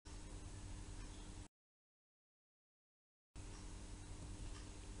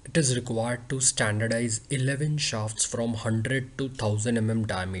It is required to standardize 11 shafts from 100 to 1000 mm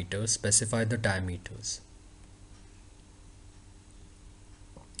diameter. Specify the diameters.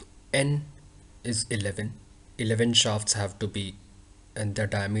 N is 11. 11 shafts have to be, and the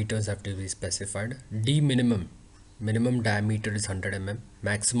diameters have to be specified. D minimum. Minimum diameter is 100 mm.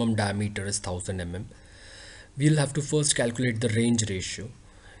 Maximum diameter is 1000 mm. We'll have to first calculate the range ratio,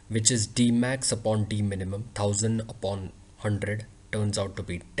 which is D max upon D minimum. 1000 upon 100 turns out to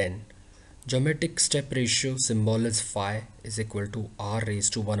be 10. Geometric step ratio symbol is phi is equal to r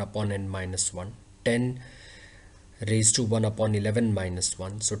raised to 1 upon n minus 1. 10 raised to 1 upon 11 minus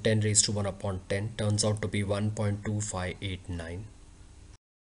 1. So 10 raised to 1 upon 10 turns out to be 1.2589.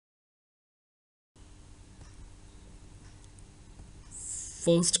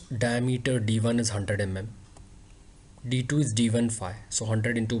 First diameter D1 is 100 mm. D2 is D1 phi. So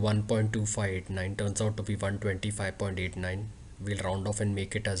 100 into 1.2589 turns out to be 125.89. We'll round off and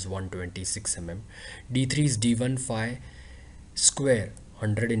make it as 126 mm. D3 is D1 phi square.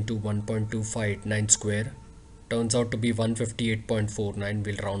 100 into 1.2589 square turns out to be 158.49.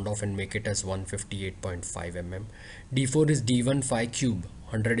 We'll round off and make it as 158.5 mm. D4 is D1 phi cube.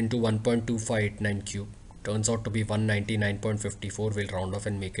 100 into 1.2589 cube turns out to be 199.54. We'll round off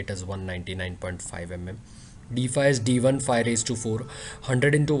and make it as 199.5 mm. D5 is D1 phi raised to 4.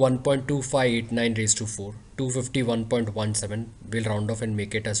 100 into 1.2589 raised to 4. 251.17. We'll round off and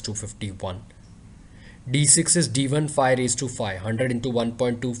make it as 251. D6 is D1 phi raised to 5. 100 into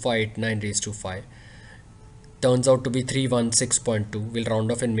 1.2589 raised to 5. Turns out to be 316.2. We'll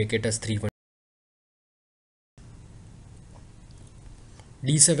round off and make it as 316.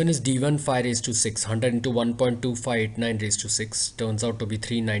 D7 is D1 phi raised to 6. 100 into 1.2589 raised to 6. Turns out to be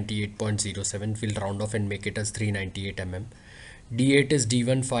 398.07. We'll round off and make it as 398 mm. D8 is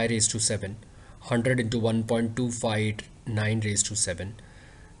D1 phi raised to 7. 100 into 1.2589 raised to 7.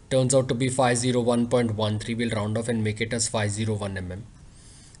 Turns out to be 501.13. We'll round off and make it as 501 mm.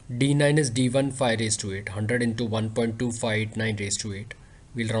 D9 is D1 phi raised to 8. 100 into 1.2589 raised to 8.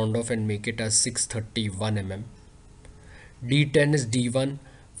 We'll round off and make it as 631 mm. D10 is D1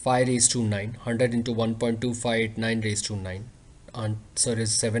 phi raised to 9. 100 into 1.2589 raised to 9. Answer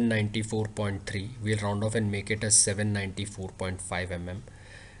is 794.3. We'll round off and make it as 794.5 mm.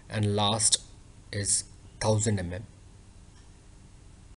 And last is 1000 mm.